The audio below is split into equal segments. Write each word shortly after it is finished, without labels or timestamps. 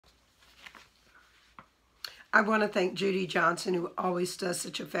I want to thank Judy Johnson, who always does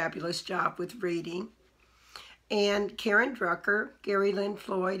such a fabulous job with reading, and Karen Drucker, Gary Lynn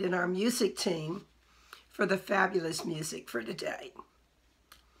Floyd, and our music team for the fabulous music for today.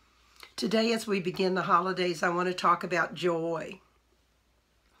 Today, as we begin the holidays, I want to talk about joy.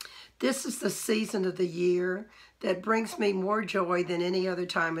 This is the season of the year that brings me more joy than any other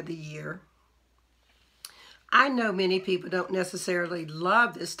time of the year. I know many people don't necessarily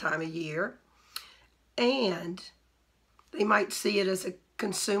love this time of year, and they might see it as a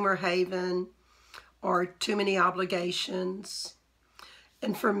consumer haven or too many obligations.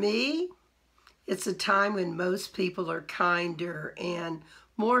 And for me, it's a time when most people are kinder and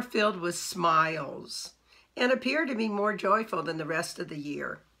more filled with smiles and appear to be more joyful than the rest of the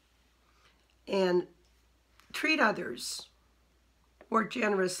year and treat others more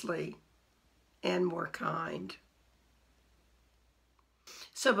generously and more kind.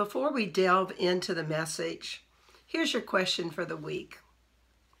 So before we delve into the message, here's your question for the week.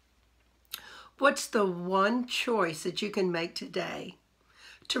 What's the one choice that you can make today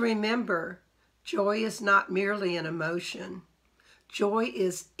to remember joy is not merely an emotion? Joy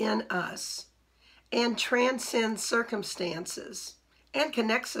is in us and transcends circumstances and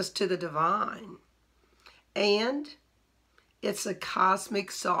connects us to the divine. And it's a cosmic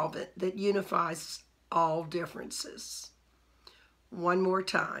solvent that unifies all differences. One more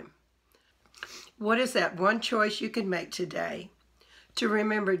time. What is that one choice you can make today to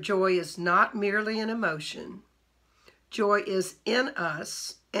remember joy is not merely an emotion? Joy is in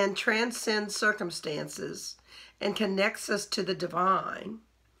us and transcends circumstances and connects us to the divine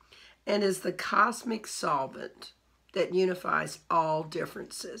and is the cosmic solvent that unifies all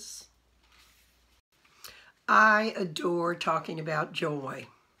differences. I adore talking about joy.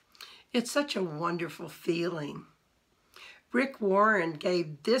 It's such a wonderful feeling. Rick Warren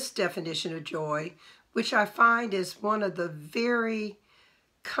gave this definition of joy, which I find is one of the very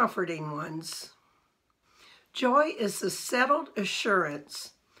comforting ones. Joy is the settled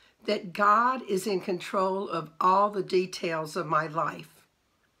assurance that God is in control of all the details of my life.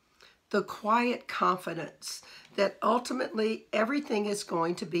 The quiet confidence that ultimately everything is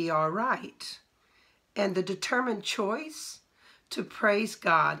going to be all right. And the determined choice to praise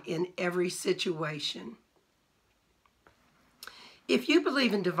God in every situation. If you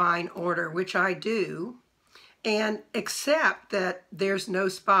believe in divine order, which I do, and accept that there's no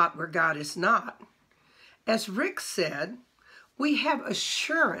spot where God is not, as Rick said, we have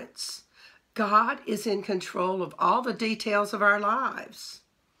assurance God is in control of all the details of our lives.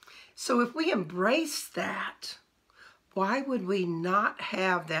 So if we embrace that, why would we not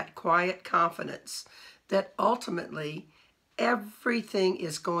have that quiet confidence that ultimately everything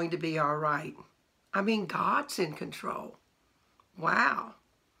is going to be all right? I mean, God's in control. Wow.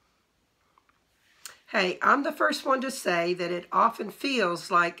 Hey, I'm the first one to say that it often feels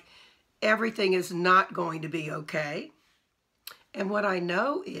like everything is not going to be okay. And what I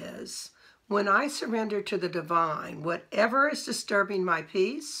know is when I surrender to the divine, whatever is disturbing my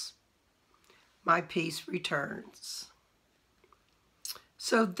peace returns.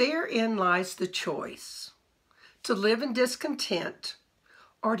 So therein lies the choice to live in discontent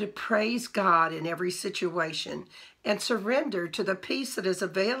or to praise God in every situation and surrender to the peace that is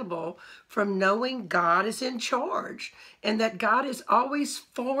available from knowing God is in charge and that God is always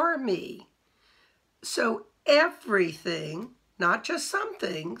for me. So everything, not just some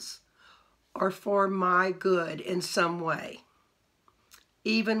things, are for my good in some way,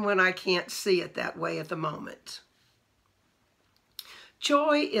 even when I can't see it that way at the moment.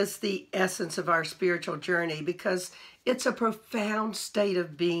 Joy is the essence of our spiritual journey because it's a profound state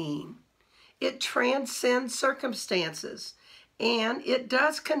of being. It transcends circumstances, and it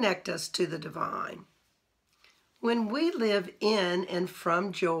does connect us to the divine. When we live in and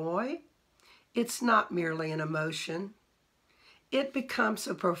from joy, it's not merely an emotion. It becomes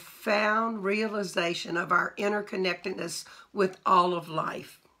a profound realization of our interconnectedness with all of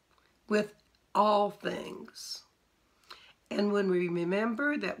life, with all things. And when we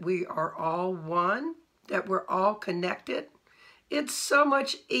remember that we are all one, that we're all connected, it's so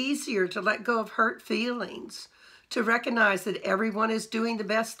much easier to let go of hurt feelings, to recognize that everyone is doing the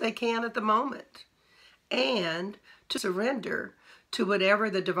best they can at the moment, and to surrender to whatever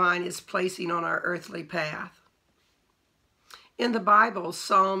the divine is placing on our earthly path. In the Bible,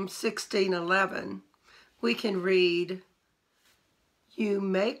 Psalm 16:11, we can read, "You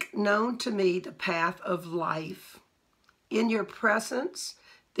make known to me the path of life. In your presence,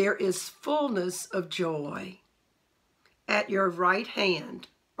 there is fullness of joy. At your right hand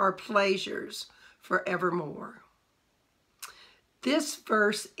are pleasures forevermore." This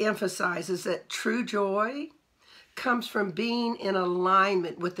verse emphasizes that true joy comes from being in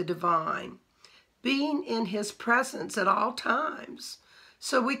alignment with the divine, being in His presence at all times,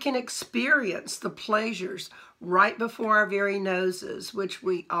 so we can experience the pleasures right before our very noses, which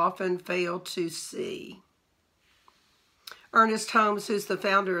we often fail to see. Ernest Holmes, who's the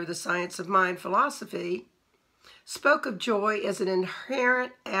founder of the Science of Mind philosophy, spoke of joy as an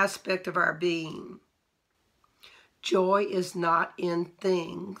inherent aspect of our being. Joy is not in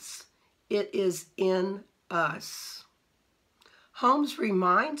things, it is in us. Holmes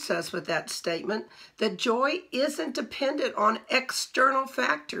reminds us with that statement that joy isn't dependent on external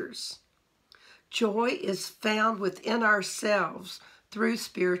factors. Joy is found within ourselves through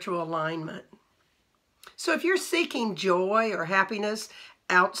spiritual alignment. So if you're seeking joy or happiness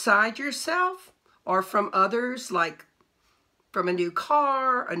outside yourself or from others, like from a new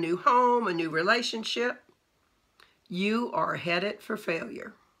car, a new home, a new relationship, you are headed for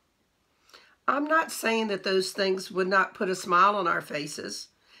failure. I'm not saying that those things would not put a smile on our faces,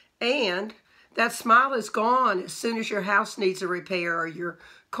 and that smile is gone as soon as your house needs a repair or your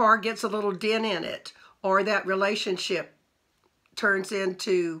car gets a little dent in it or that relationship turns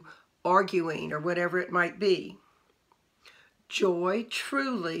into arguing or whatever it might be. Joy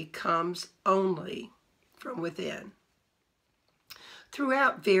truly comes only from within.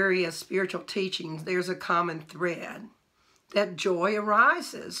 Throughout various spiritual teachings, there's a common thread that joy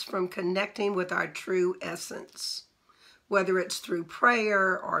arises from connecting with our true essence, whether it's through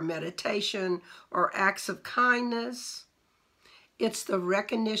prayer or meditation or acts of kindness. It's the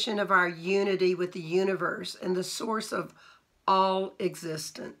recognition of our unity with the universe and the source of all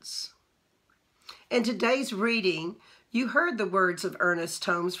existence. In today's reading, you heard the words of Ernest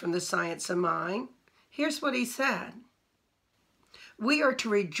Holmes from the Science of Mind. Here's what he said. We are to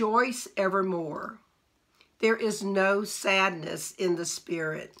rejoice evermore. There is no sadness in the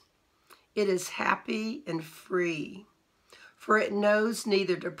spirit. It is happy and free, for it knows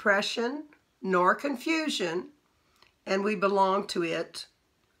neither depression nor confusion, and we belong to it,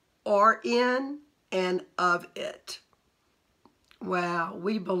 or in and of it. Wow,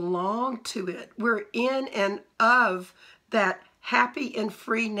 we belong to it. We're in and of that happy and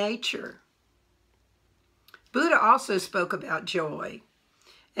free nature. Buddha also spoke about joy,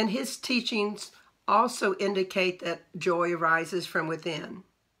 and his teachings also indicate that joy arises from within.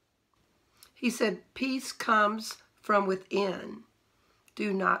 He said, peace comes from within.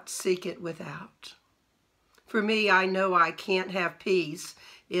 Do not seek it without. For me, I know I can't have peace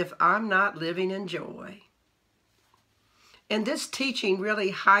if I'm not living in joy. And this teaching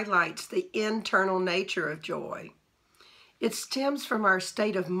really highlights the internal nature of joy. It stems from our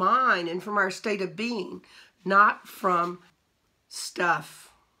state of mind and from our state of being, not from stuff.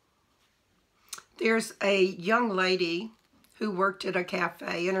 There's a young lady who worked at a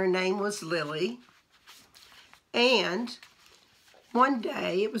cafe, and her name was Lily. And one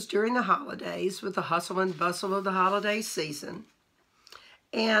day, it was during the holidays, with the hustle and bustle of the holiday season,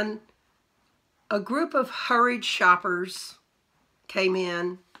 and a group of hurried shoppers came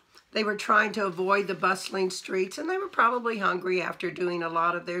in. They were trying to avoid the bustling streets, and they were probably hungry after doing a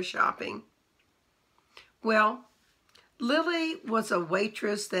lot of their shopping. Well, Lily was a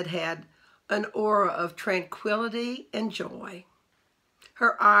waitress that had an aura of tranquility and joy.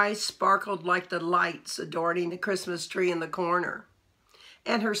 Her eyes sparkled like the lights adorning the Christmas tree in the corner,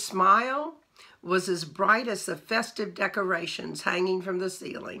 and her smile was as bright as the festive decorations hanging from the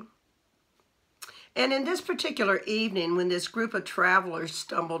ceiling. And in this particular evening, when this group of travelers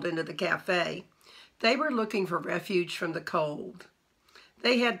stumbled into the cafe, they were looking for refuge from the cold.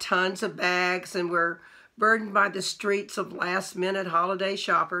 They had tons of bags and were burdened by the streets of last-minute holiday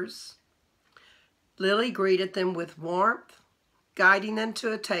shoppers. Lily greeted them with warmth, guiding them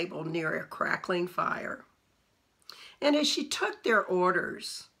to a table near a crackling fire. And as she took their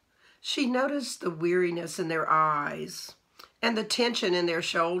orders, she noticed the weariness in their eyes and the tension in their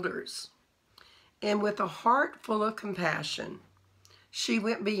shoulders. And with a heart full of compassion, she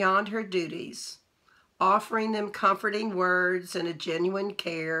went beyond her duties, offering them comforting words and a genuine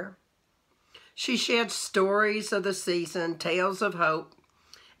care. She shared stories of the season, tales of hope,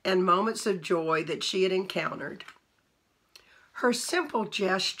 and moments of joy that she had encountered. Her simple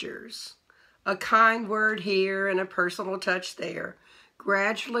gestures, a kind word here and a personal touch there,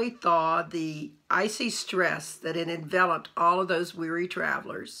 gradually thawed the icy stress that had enveloped all of those weary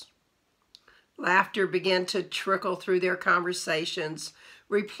travelers. Laughter began to trickle through their conversations,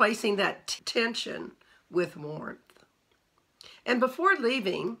 replacing that tension with warmth. And before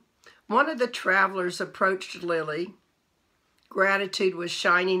leaving, one of the travelers approached Lily. Gratitude was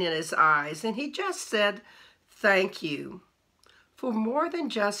shining in his eyes, and he just said, "Thank you for more than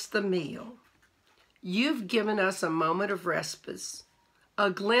just the meal. you've given us a moment of respite, a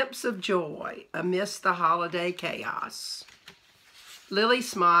glimpse of joy amidst the holiday chaos. Lily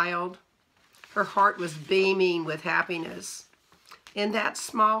smiled. Her heart was beaming with happiness. In that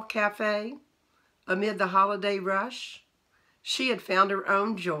small cafe, amid the holiday rush, she had found her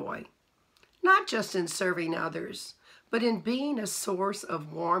own joy, not just in serving others, but in being a source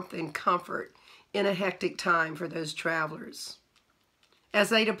of warmth and comfort in a hectic time for those travelers. As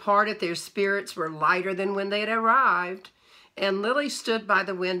they departed, their spirits were lighter than when they had arrived, and Lily stood by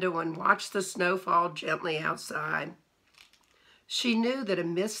the window and watched the snow fall gently outside. She knew that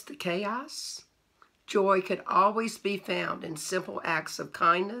amidst the chaos, joy could always be found in simple acts of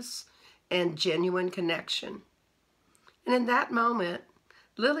kindness and genuine connection. And in that moment,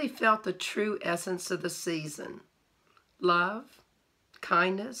 Lily felt the true essence of the season: love,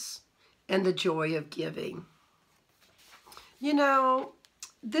 kindness, and the joy of giving. You know,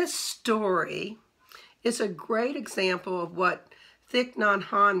 this story is a great example of what Thich Nhat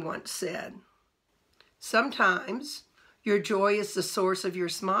Hanh once said. Sometimes your joy is the source of your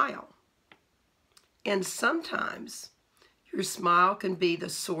smile. And sometimes your smile can be the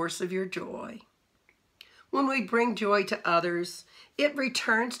source of your joy. When we bring joy to others, it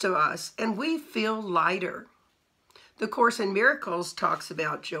returns to us and we feel lighter. The Course in Miracles talks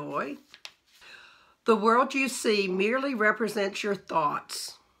about joy. The world you see merely represents your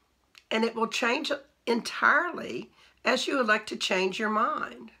thoughts, and it will change entirely as you elect to change your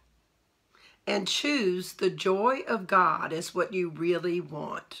mind and choose the joy of God as what you really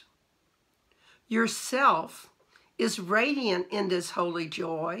want. Yourself is radiant in this holy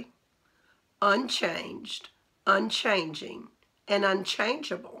joy, unchanged, unchanging, and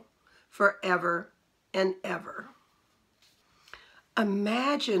unchangeable forever and ever.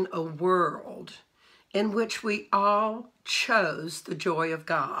 Imagine a world in which we all chose the joy of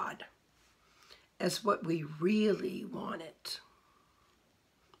God as what we really wanted.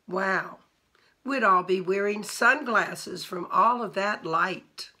 Wow, we'd all be wearing sunglasses from all of that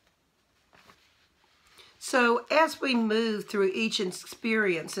light. So as we move through each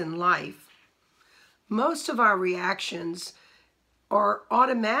experience in life, most of our reactions are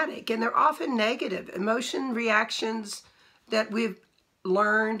automatic, and they're often negative emotion reactions that we've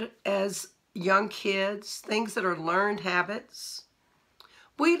learned as young kids, things that are learned habits.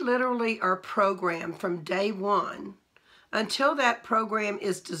 We literally are programmed from day one until that program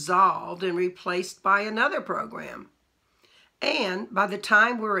is dissolved and replaced by another program. And by the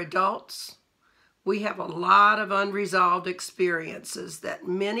time we're adults, we have a lot of unresolved experiences that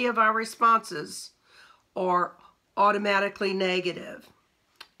many of our responses are automatically negative.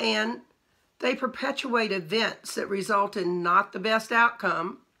 And they perpetuate events that result in not the best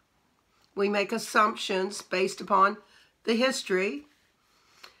outcome. We make assumptions based upon the history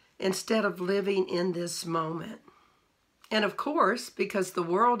instead of living in this moment. And of course, because the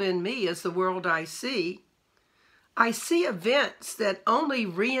world in me is the world I see events that only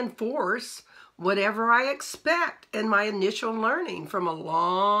reinforce whatever I expect in my initial learning from a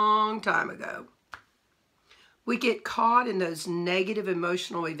long time ago. We get caught in those negative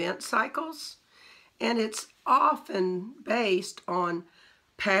emotional event cycles, and it's often based on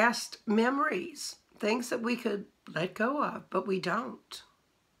past memories, things that we could let go of, but we don't.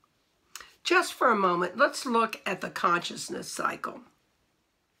 Just for a moment, let's look at the consciousness cycle.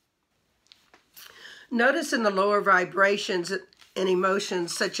 Notice in the lower vibrations and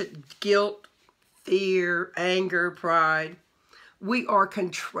emotions such as guilt, fear, anger, pride, we are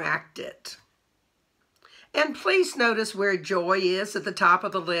contracted. And please notice where joy is at the top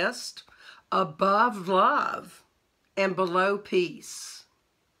of the list, above love and below peace.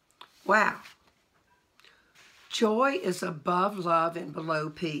 Wow. Joy is above love and below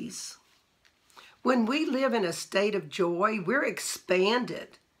peace. When we live in a state of joy, we're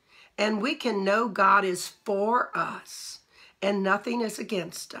expanded, and we can know God is for us and nothing is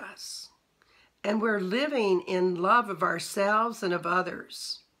against us. And we're living in love of ourselves and of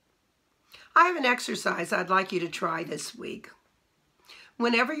others. I have an exercise I'd like you to try this week.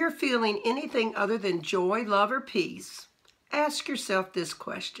 Whenever you're feeling anything other than joy, love, or peace, ask yourself this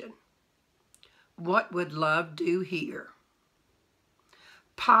question: what would love do here?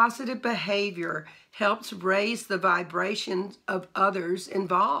 Positive behavior helps raise the vibrations of others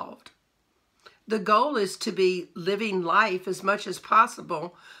involved. The goal is to be living life as much as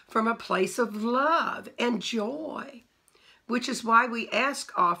possible from a place of love and joy, which is why we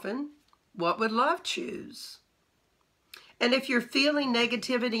ask often, what would love choose? And if you're feeling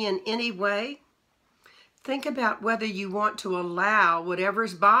negativity in any way, think about whether you want to allow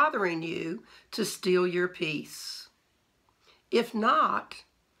whatever's bothering you to steal your peace. If not,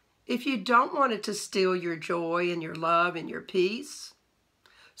 If you don't want it to steal your joy and your love and your peace,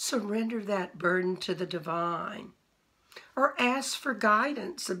 surrender that burden to the divine, or ask for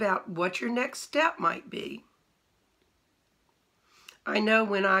guidance about what your next step might be. I know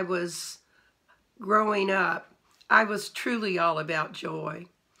when I was growing up, I was truly all about joy.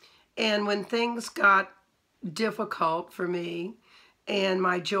 And when things got difficult for me and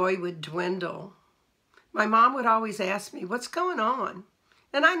my joy would dwindle, my mom would always ask me, "What's going on?"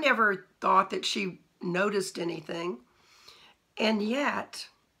 And I never thought that she noticed anything. And yet,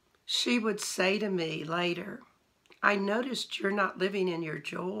 she would say to me later, "I noticed you're not living in your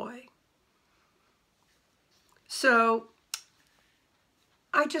joy." So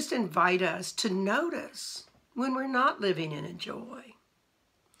I just invite us to notice when we're not living in a joy.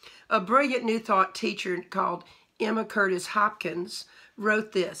 A brilliant New Thought teacher called Emma Curtis Hopkins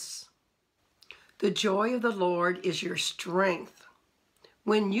wrote this: "The joy of the Lord is your strength.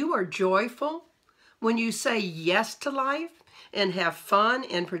 When you are joyful, when you say yes to life and have fun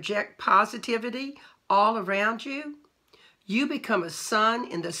and project positivity all around you, you become a sun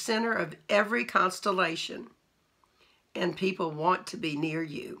in the center of every constellation, and people want to be near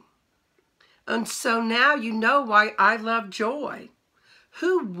you." And so now you know why I love joy.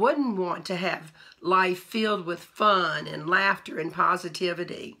 Who wouldn't want to have life filled with fun and laughter and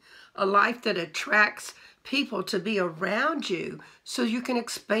positivity? A life that attracts people to be around you so you can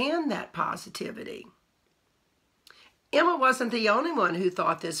expand that positivity. Emma wasn't the only one who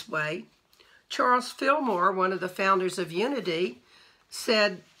thought this way. Charles Fillmore, one of the founders of Unity,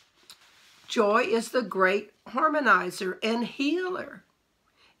 said, "Joy is the great harmonizer and healer.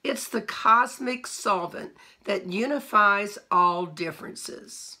 It's the cosmic solvent that unifies all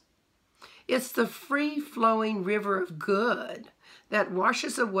differences. It's the free-flowing river of good that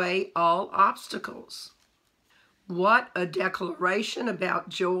washes away all obstacles." What a declaration about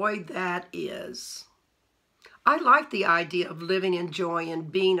joy that is. I like the idea of living in joy and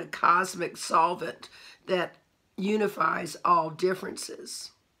being a cosmic solvent that unifies all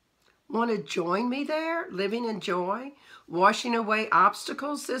differences. Want to join me there, living in joy, washing away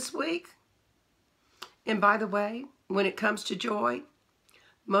obstacles this week? And by the way, when it comes to joy,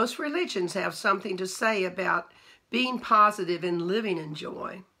 most religions have something to say about being positive and living in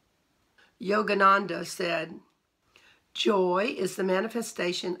joy. Yogananda said, "Joy is the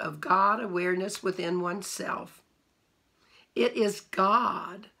manifestation of God awareness within oneself. It is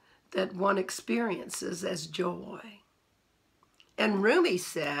God that one experiences as joy." And Rumi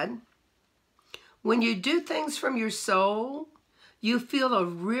said, "When you do things from your soul, you feel a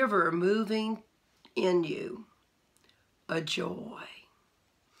river moving in you, a joy."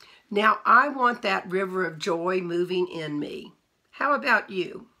 Now, I want that river of joy moving in me. How about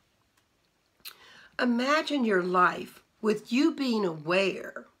you? Imagine your life with you being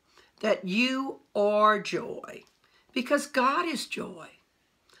aware that you are joy, because God is joy.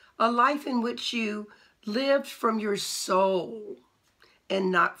 A life in which you lived from your soul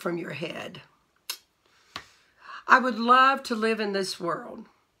and not from your head. I would love to live in this world.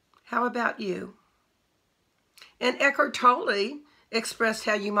 How about you? And Eckhart Tolle expressed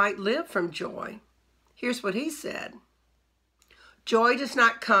how you might live from joy. Here's what he said: "Joy does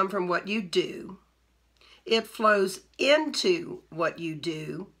not come from what you do. It flows into what you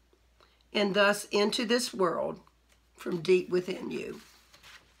do, and thus into this world from deep within you."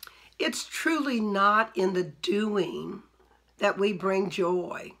 It's truly not in the doing that we bring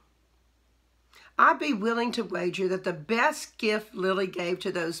joy. I'd be willing to wager that the best gift Lily gave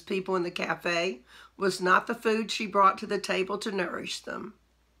to those people in the cafe was not the food she brought to the table to nourish them.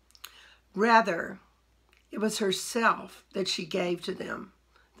 Rather, it was herself that she gave to them,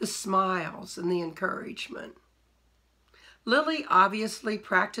 the smiles and the encouragement. Lily obviously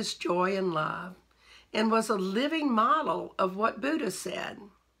practiced joy and love and was a living model of what Buddha said.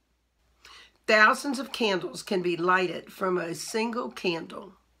 Thousands of candles can be lighted from a single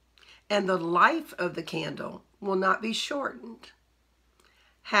candle, and the life of the candle will not be shortened.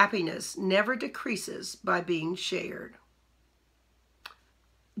 Happiness never decreases by being shared.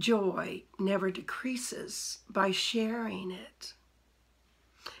 Joy never decreases by sharing it.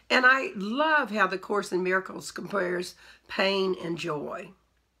 And I love how the Course in Miracles compares pain and joy.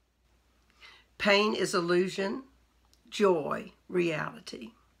 Pain is illusion, joy,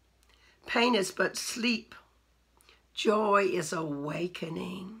 reality. Pain is but sleep. Joy is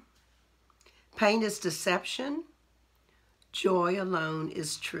awakening. Pain is deception. Joy alone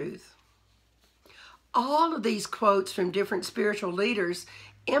is truth. All of these quotes from different spiritual leaders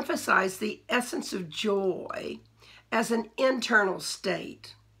emphasize the essence of joy as an internal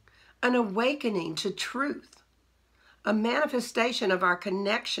state, an awakening to truth, a manifestation of our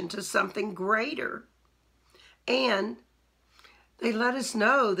connection to something greater. And they let us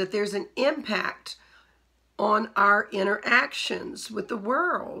know that there's an impact on our interactions with the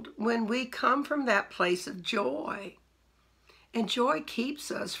world when we come from that place of joy. And joy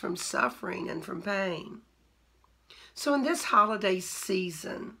keeps us from suffering and from pain. So in this holiday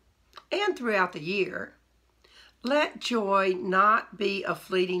season and throughout the year, let joy not be a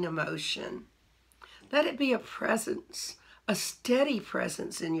fleeting emotion. Let it be a presence, a steady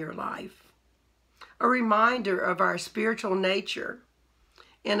presence in your life, a reminder of our spiritual nature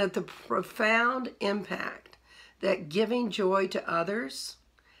and of the profound impact that giving joy to others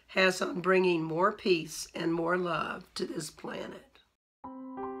has on bringing more peace and more love to this planet.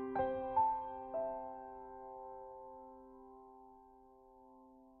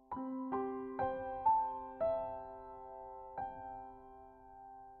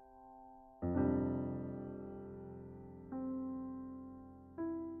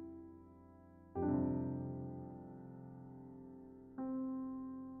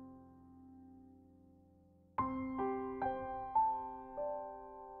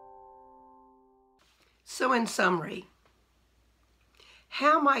 So in summary,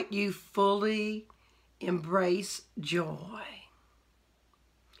 how might you fully embrace joy?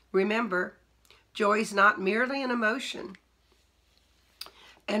 Remember, joy is not merely an emotion.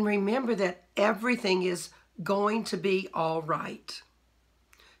 And remember that everything is going to be all right.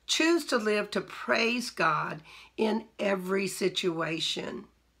 Choose to live to praise God in every situation.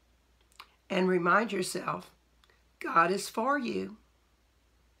 And remind yourself, God is for you.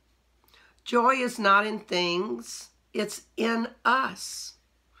 Joy is not in things, it's in us.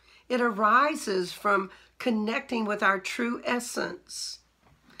 It arises from connecting with our true essence.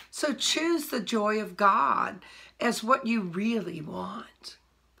 So choose the joy of God as what you really want.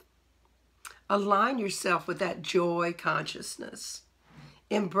 Align yourself with that joy consciousness.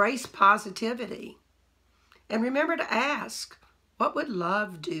 Embrace positivity. And remember to ask, what would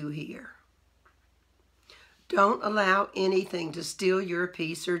love do here? Don't allow anything to steal your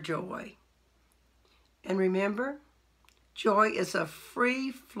peace or joy. And remember, joy is a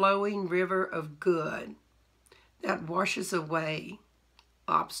free-flowing river of good that washes away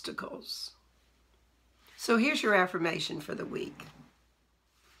obstacles. So here's your affirmation for the week.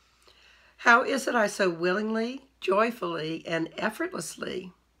 How is it I so willingly, joyfully, and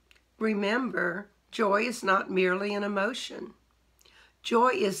effortlessly remember joy is not merely an emotion.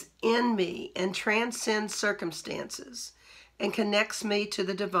 Joy is in me and transcends circumstances and connects me to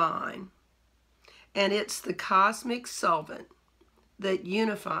the divine. And it's the cosmic solvent that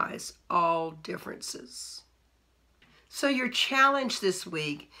unifies all differences. So your challenge this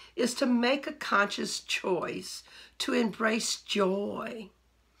week is to make a conscious choice to embrace joy.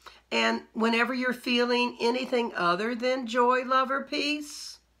 And whenever you're feeling anything other than joy, love, or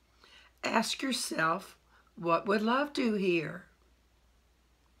peace, ask yourself, what would love do here?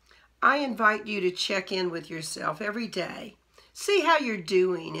 I invite you to check in with yourself every day. See how you're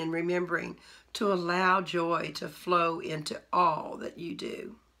doing in remembering to allow joy to flow into all that you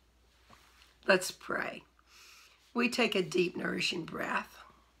do. Let's pray. We take a deep, nourishing breath.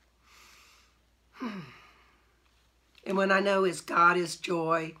 And when I know is God is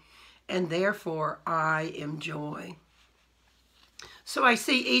joy, and therefore I am joy. So I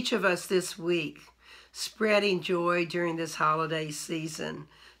see each of us this week spreading joy during this holiday season,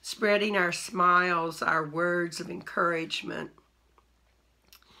 spreading our smiles, our words of encouragement,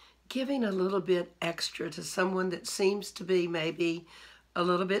 giving a little bit extra to someone that seems to be maybe a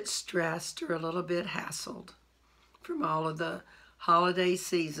little bit stressed or a little bit hassled from all of the holiday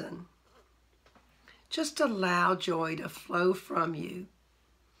season. Just allow joy to flow from you.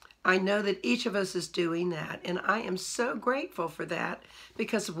 I know that each of us is doing that, and I am so grateful for that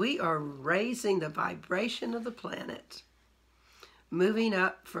because we are raising the vibration of the planet, moving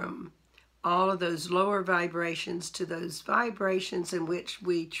up from all of those lower vibrations to those vibrations in which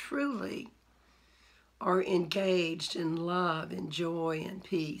we truly are engaged in love and joy and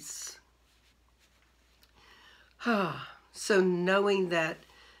peace. So knowing that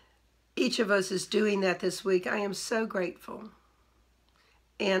each of us is doing that this week, I am so grateful.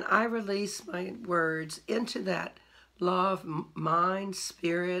 And I release my words into that law of mind,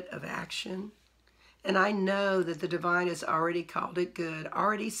 spirit of action. And I know that the divine has already called it good,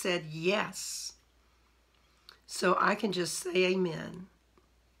 already said yes. So I can just say amen,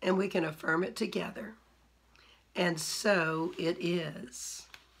 and we can affirm it together. And so it is.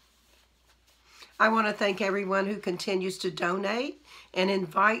 I want to thank everyone who continues to donate and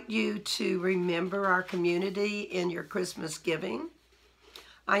invite you to remember our community in your Christmas giving.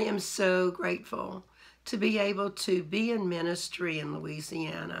 I am so grateful to be able to be in ministry in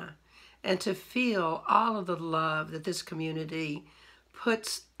Louisiana and to feel all of the love that this community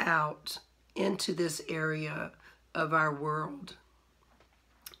puts out into this area of our world.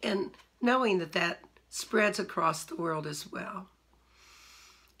 And knowing that that spreads across the world as well.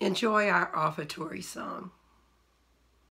 Enjoy our offertory song.